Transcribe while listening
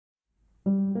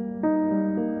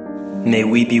May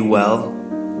we be well,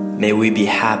 may we be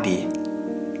happy,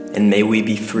 and may we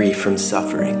be free from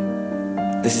suffering.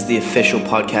 This is the official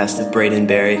podcast of Braden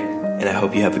Berry, and I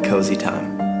hope you have a cozy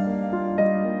time.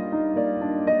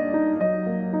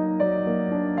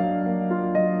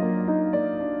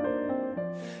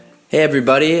 Hey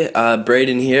everybody,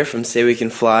 Braden here from Say We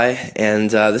Can Fly, and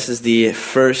this is the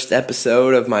first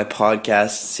episode of my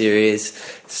podcast series,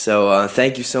 so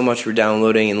thank you so much for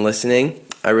downloading and listening.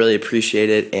 I really appreciate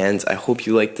it, and I hope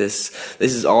you like this.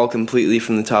 This is all completely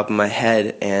from the top of my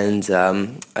head, and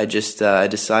I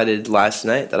decided last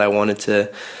night that I wanted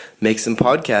to make some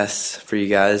podcasts for you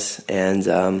guys, and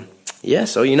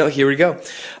so here we go.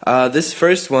 This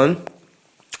first one,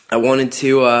 I wanted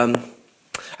to,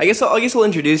 I guess I'll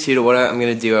introduce you to what I'm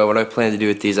going to do, what I plan to do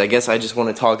with these. I guess I just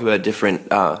want to talk about different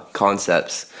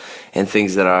concepts and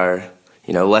things that are,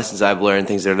 lessons I've learned,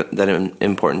 things that are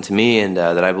important to me and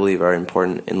that I believe are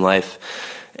important in life.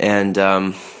 And,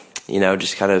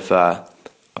 just kind of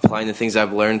applying the things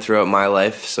I've learned throughout my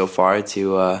life so far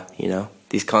to,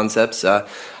 these concepts. So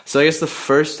I guess the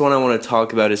first one I want to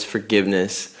talk about is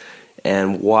forgiveness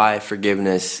and why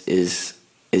forgiveness is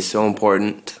so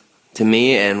important to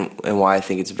me and why I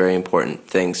think it's a very important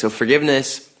thing. So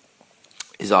forgiveness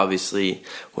is obviously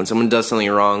when someone does something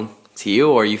wrong to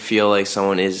you, or you feel like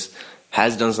someone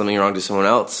has done something wrong to someone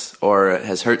else, or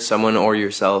has hurt someone or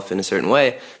yourself in a certain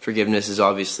way. Forgiveness is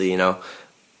obviously,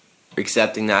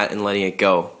 accepting that and letting it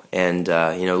go, and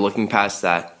looking past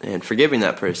that and forgiving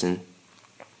that person.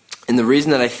 And the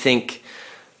reason that I think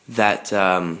that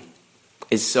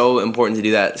is so important to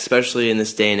do that, especially in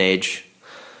this day and age,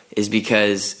 is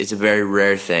because it's a very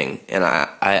rare thing. And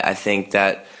I think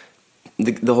that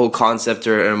the whole concept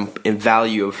or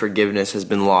value of forgiveness has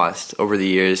been lost over the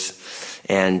years.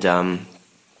 And,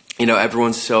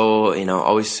 everyone's so,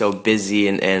 always so busy,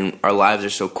 and our lives are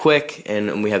so quick,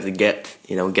 and we have to get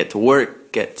to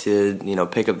work, get to,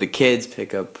 pick up the kids,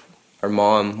 pick up our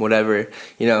mom, whatever,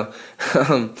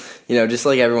 just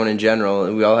like everyone in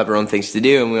general. We all have our own things to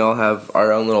do, and we all have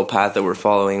our own little path that we're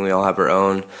following. We all have our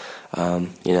own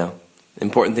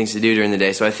important things to do during the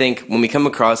day. So I think when we come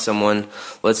across someone,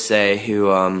 let's say,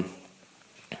 who,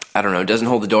 doesn't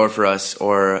hold the door for us,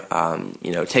 or,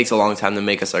 takes a long time to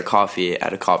make us our coffee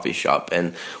at a coffee shop,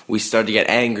 and we start to get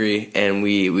angry, and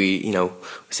we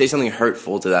say something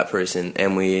hurtful to that person,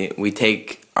 and we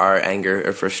take our anger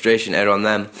or frustration out on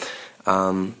them,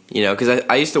 because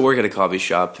I used to work at a coffee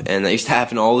shop, and that used to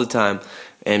happen all the time.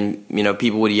 And,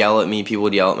 people would yell at me, people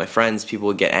would yell at my friends, people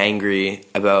would get angry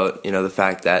about, the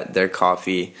fact that their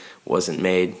coffee wasn't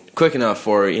made quick enough,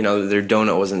 or, their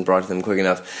donut wasn't brought to them quick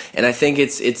enough. And I think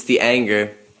it's the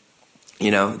anger,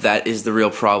 that is the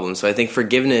real problem. So I think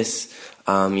forgiveness,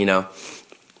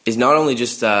 is not only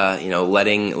just,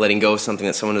 letting go of something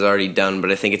that someone has already done,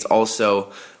 but I think it's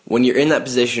also when you're in that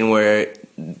position where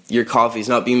your coffee is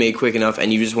not being made quick enough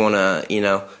and you just want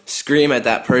to, scream at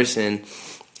that person.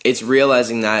 It's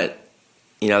realizing that,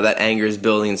 that anger is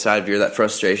building inside of you, or that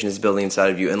frustration is building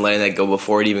inside of you, and letting that go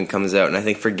before it even comes out. And I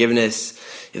think forgiveness,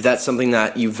 if that's something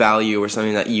that you value or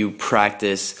something that you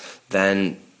practice,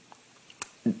 then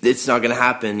it's not going to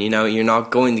happen. You're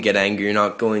not going to get angry. You're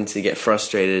not going to get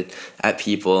frustrated at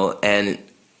people. And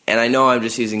I know I'm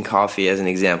just using coffee as an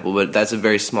example, but that's a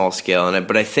very small scale.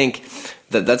 But I think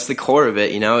that that's the core of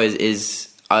it,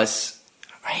 is us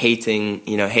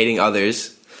hating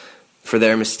others for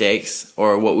their mistakes,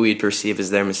 or what we'd perceive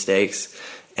as their mistakes,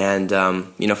 and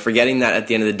forgetting that at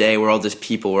the end of the day, we're all just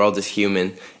people, we're all just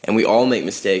human, and we all make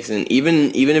mistakes. And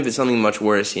even if it's something much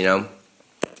worse,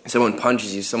 someone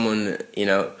punches you, someone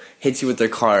hits you with their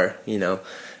car, I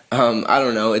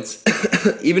don't know, it's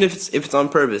even if it's on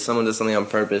purpose, someone does something on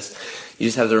purpose, you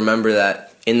just have to remember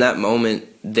that in that moment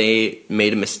they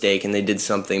made a mistake, and they did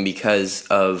something because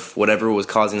of whatever was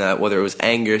causing that, whether it was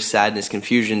anger, sadness,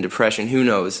 confusion, depression, who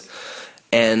knows.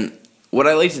 And what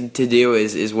I like to do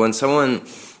is when someone,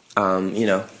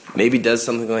 maybe does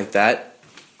something like that,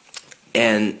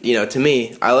 and to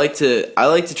me, I like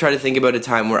to try to think about a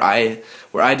time where I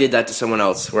did that to someone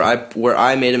else, where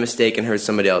I made a mistake and hurt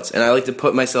somebody else, and I like to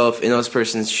put myself in those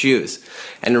person's shoes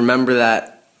and remember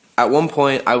that at one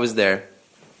point I was there.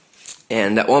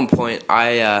 And at one point,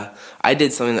 I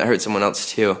did something that hurt someone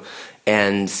else too,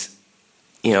 and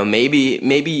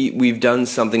maybe we've done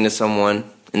something to someone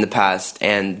in the past,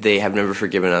 and they have never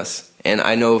forgiven us. And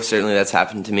I know certainly that's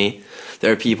happened to me.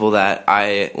 There are people that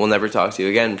I will never talk to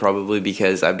again, probably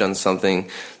because I've done something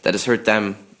that has hurt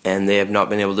them, and they have not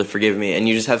been able to forgive me. And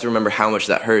you just have to remember how much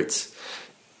that hurts,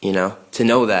 to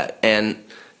know that. And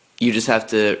you just have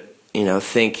to,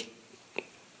 think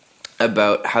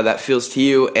about how that feels to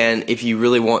you, and if you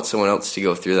really want someone else to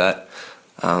go through that.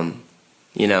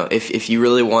 If you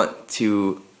really want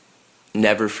to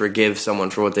never forgive someone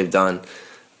for what they've done,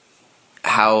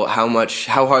 how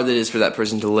hard it is for that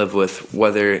person to live with,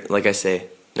 whether, like I say,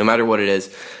 no matter what it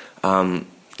is. And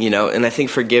I think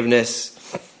forgiveness,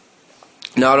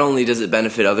 not only does it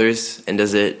benefit others and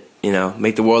does it,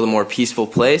 make the world a more peaceful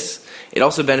place, it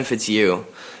also benefits you.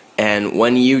 And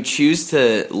when you choose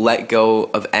to let go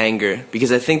of anger,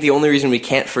 because I think the only reason we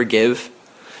can't forgive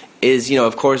is,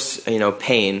 of course,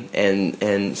 pain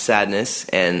and sadness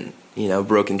and,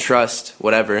 broken trust,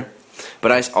 whatever.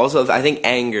 But I think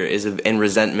anger and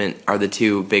resentment are the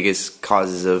two biggest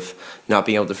causes of not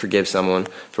being able to forgive someone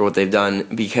for what they've done,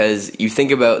 because you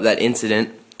think about that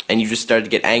incident and you just start to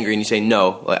get angry and you say,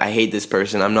 no, I hate this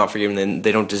person, I'm not forgiving them,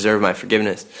 they don't deserve my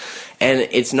forgiveness. And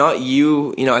it's not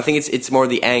you, I think it's more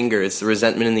the anger, it's the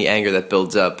resentment and the anger that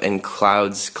builds up and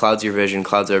clouds your vision,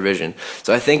 clouds our vision.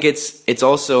 So I think it's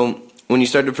also, when you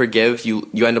start to forgive,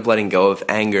 you end up letting go of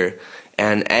anger.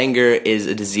 And anger is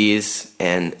a disease,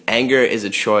 and anger is a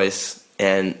choice.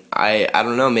 And I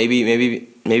don't know,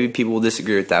 maybe people will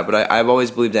disagree with that, but I've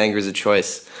always believed anger is a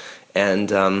choice.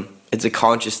 And it's a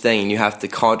conscious thing, and you have to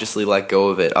consciously let go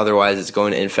of it. Otherwise, it's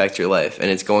going to infect your life,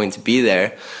 and it's going to be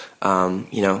there.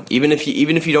 Even if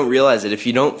you don't realize it, if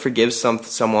you don't forgive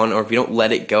someone, or if you don't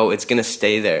let it go, it's going to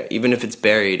stay there. Even if it's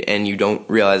buried and you don't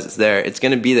realize it's there, it's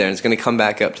going to be there, and it's going to come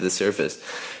back up to the surface.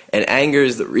 And anger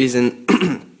is the reason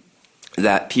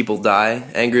that people die.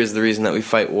 Anger is the reason that we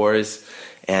fight wars,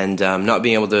 and not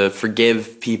being able to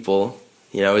forgive people,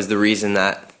 is the reason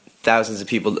that thousands of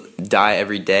people die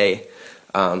every day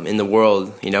in the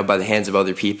world, by the hands of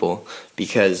other people,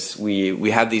 because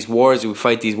we have these wars, we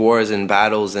fight these wars and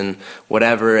battles and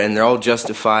whatever, and they're all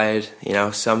justified,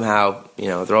 somehow,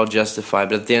 they're all justified,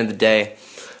 but at the end of the day,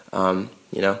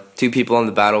 two people on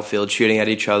the battlefield shooting at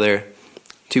each other,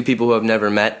 two people who have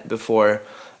never met before,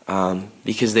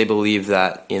 because they believe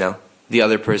that, the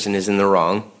other person is in the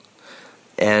wrong.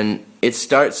 And it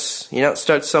started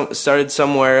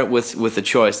somewhere with a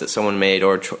choice that someone made,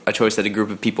 or a choice that a group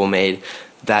of people made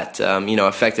that,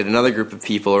 affected another group of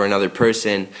people or another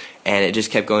person, and it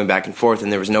just kept going back and forth, and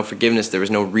there was no forgiveness, there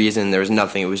was no reason, there was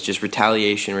nothing. It was just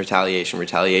retaliation,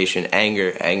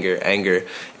 anger,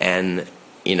 and,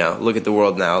 look at the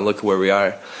world now, look where we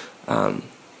are.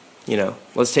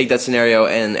 Let's take that scenario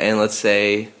and let's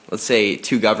say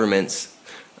two governments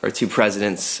or two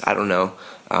presidents, I don't know,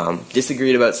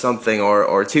 disagreed about something,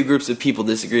 or two groups of people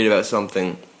disagreed about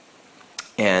something,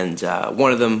 and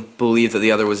one of them believed that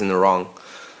the other was in the wrong.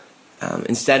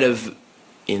 Instead of,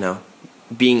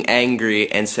 being angry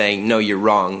and saying, no, you're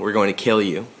wrong, we're going to kill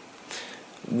you,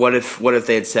 what if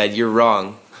they had said, you're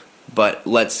wrong, but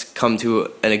let's come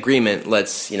to an agreement,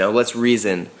 let's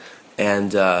reason,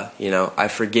 and, I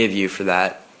forgive you for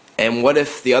that. And what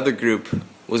if the other group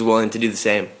was willing to do the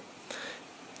same?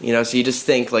 So you just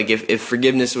think, like, if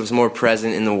forgiveness was more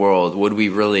present in the world, would we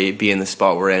really be in the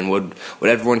spot we're in? Would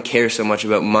everyone care so much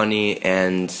about money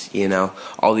and,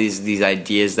 all these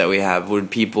ideas that we have?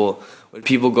 Would people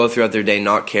go throughout their day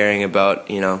not caring about,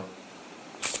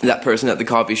 that person at the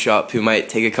coffee shop who might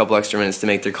take a couple extra minutes to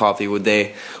make their coffee? Would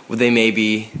they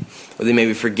maybe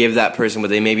forgive that person? Would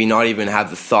they maybe not even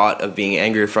have the thought of being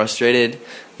angry or frustrated?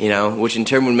 Which in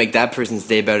turn would make that person's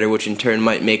day better, which in turn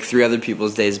might make 3 other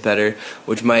people's days better,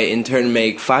 which might in turn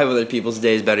make 5 other people's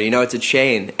days better. It's a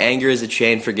chain. Anger is a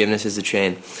chain. Forgiveness is a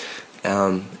chain.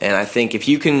 And I think if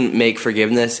you can make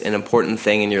forgiveness an important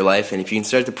thing in your life, and if you can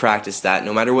start to practice that,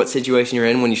 no matter what situation you're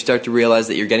in, when you start to realize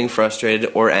that you're getting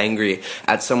frustrated or angry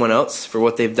at someone else for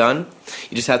what they've done,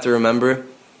 you just have to remember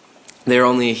they're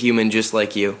only a human just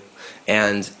like you.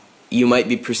 And you might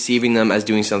be perceiving them as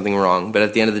doing something wrong, but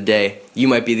at the end of the day, you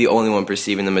might be the only one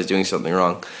perceiving them as doing something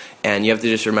wrong. And you have to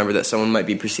just remember that someone might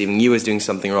be perceiving you as doing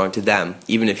something wrong to them,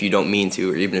 even if you don't mean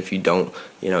to, or even if you don't,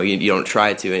 you don't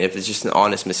try to. And if it's just an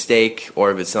honest mistake,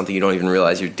 or if it's something you don't even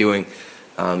realize you're doing,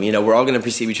 we're all going to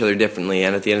perceive each other differently.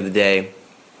 And at the end of the day,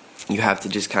 you have to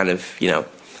just kind of,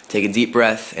 take a deep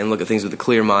breath and look at things with a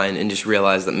clear mind, and just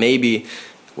realize that maybe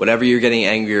whatever you're getting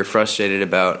angry or frustrated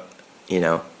about,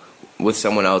 with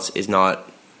someone else is not,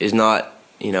 at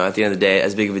the end of the day,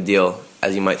 as big of a deal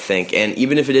as you might think. And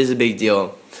even if it is a big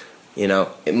deal,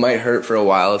 it might hurt for a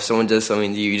while if someone does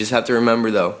something to you. You just have to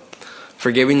remember, though,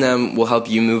 forgiving them will help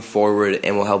you move forward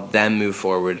and will help them move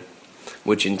forward,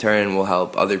 which in turn will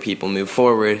help other people move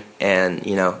forward, and,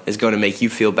 is going to make you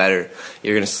feel better.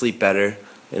 You're going to sleep better,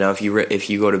 if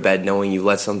you go to bed knowing you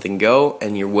let something go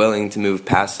and you're willing to move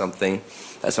past something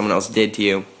that someone else did to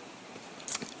you.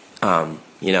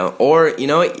 Or,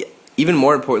 even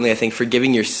more importantly, I think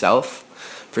forgiving yourself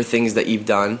for things that you've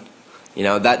done. You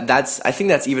know, I think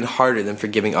that's even harder than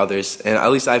forgiving others, and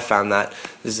at least I've found that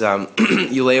is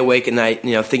you lay awake at night,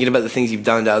 you know, thinking about the things you've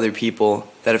done to other people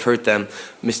that have hurt them,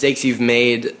 mistakes you've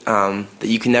made that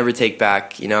you can never take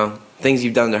back, you know, things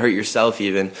you've done to hurt yourself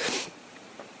even.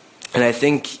 And I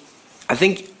think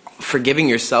forgiving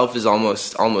yourself is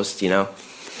almost, you know,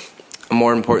 a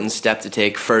more important step to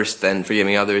take first than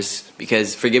forgiving others,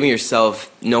 because forgiving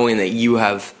yourself, knowing that you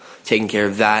have taken care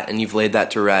of that and you've laid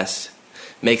that to rest,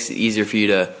 makes it easier for you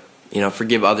to, you know,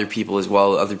 forgive other people as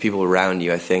well, other people around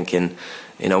you, I think. And,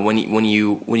 you know, when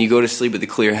you go to sleep with a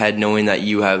clear head, knowing that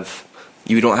you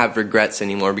don't have regrets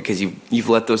anymore because you've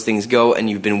let those things go, and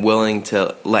you've been willing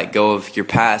to let go of your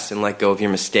past and let go of your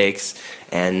mistakes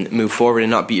and move forward and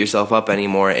not beat yourself up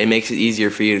anymore, it makes it easier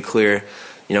for you to clear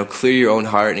your own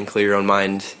heart and clear your own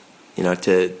mind, you know,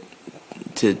 to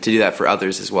do that for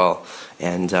others as well.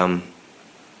 And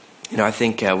you know, I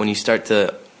think when you start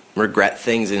to regret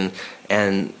things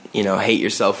and you know, hate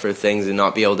yourself for things and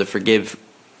not be able to forgive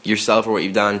yourself for what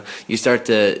you've done, you start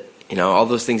to, you know, all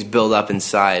those things build up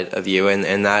inside of you,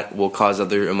 and that will cause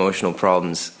other emotional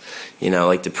problems, you know,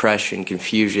 like depression,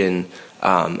 confusion,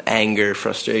 anger,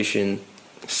 frustration,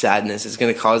 sadness. It's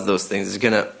going to cause those things. It's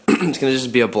going to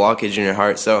just be a blockage in your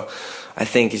heart. So I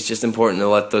think it's just important to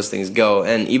let those things go.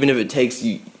 And even if it takes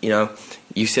you know,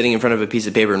 you sitting in front of a piece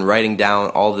of paper and writing down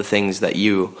all the things that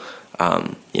you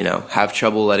know, have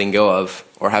trouble letting go of,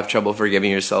 or have trouble forgiving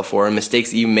yourself for, and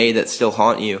mistakes that you made that still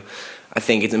haunt you, I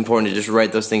think it's important to just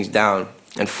write those things down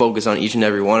and focus on each and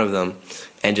every one of them,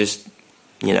 and just,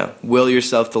 you know, will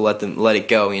yourself to let it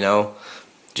go, you know,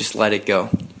 just let it go,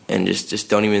 and just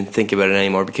don't even think about it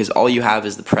anymore, because all you have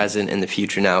is the present and the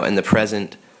future now, and the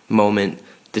present moment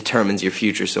determines your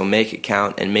future. So make it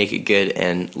count and make it good,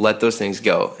 and let those things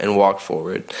go and walk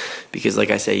forward, because like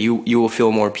I say, you will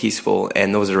feel more peaceful,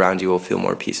 and those around you will feel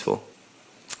more peaceful.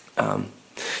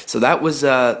 So that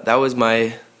was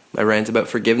my rant about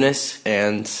forgiveness,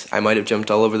 and I might have jumped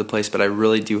all over the place, but I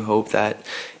really do hope that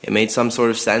it made some sort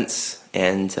of sense.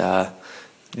 And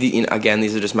you know, again,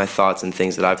 these are just my thoughts and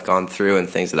things that I've gone through and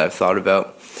things that I've thought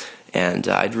about. And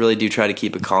I really do try to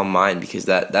keep a calm mind, because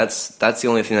that's the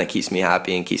only thing that keeps me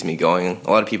happy and keeps me going.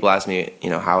 A lot of people ask me, you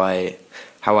know, how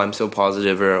I'm so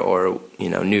positive or you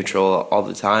know, neutral all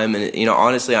the time, and you know,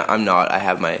 honestly, I'm not. I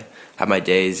have my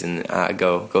days, and I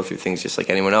go through things just like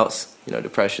anyone else. You know,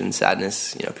 depression,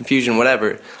 sadness, you know, confusion,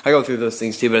 whatever. I go through those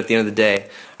things too. But at the end of the day,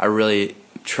 I really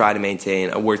try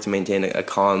to work to maintain a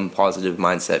calm, positive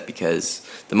mindset, because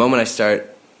the moment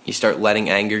you start letting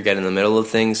anger get in the middle of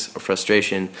things, or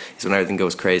frustration, is when everything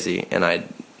goes crazy. And I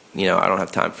don't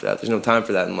have time for that. There's no time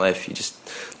for that in life.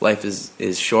 Life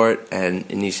is short, and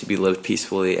it needs to be lived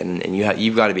peacefully. And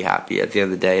you've got to be happy. At the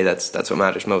end of the day, that's what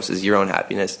matters most, is your own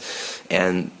happiness.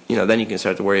 And you know, then you can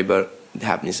start to worry about the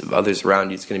happiness of others around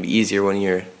you. It's going to be easier when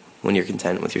you're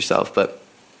content with yourself. But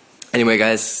anyway,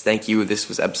 guys, thank you. This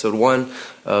was episode 1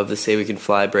 of the Say We Can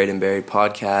Fly Braden Berry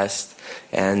podcast.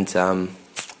 And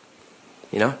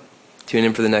you know, tune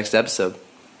in for the next episode.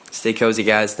 Stay cozy,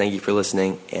 guys. Thank you for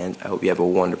listening, and I hope you have a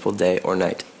wonderful day or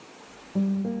night.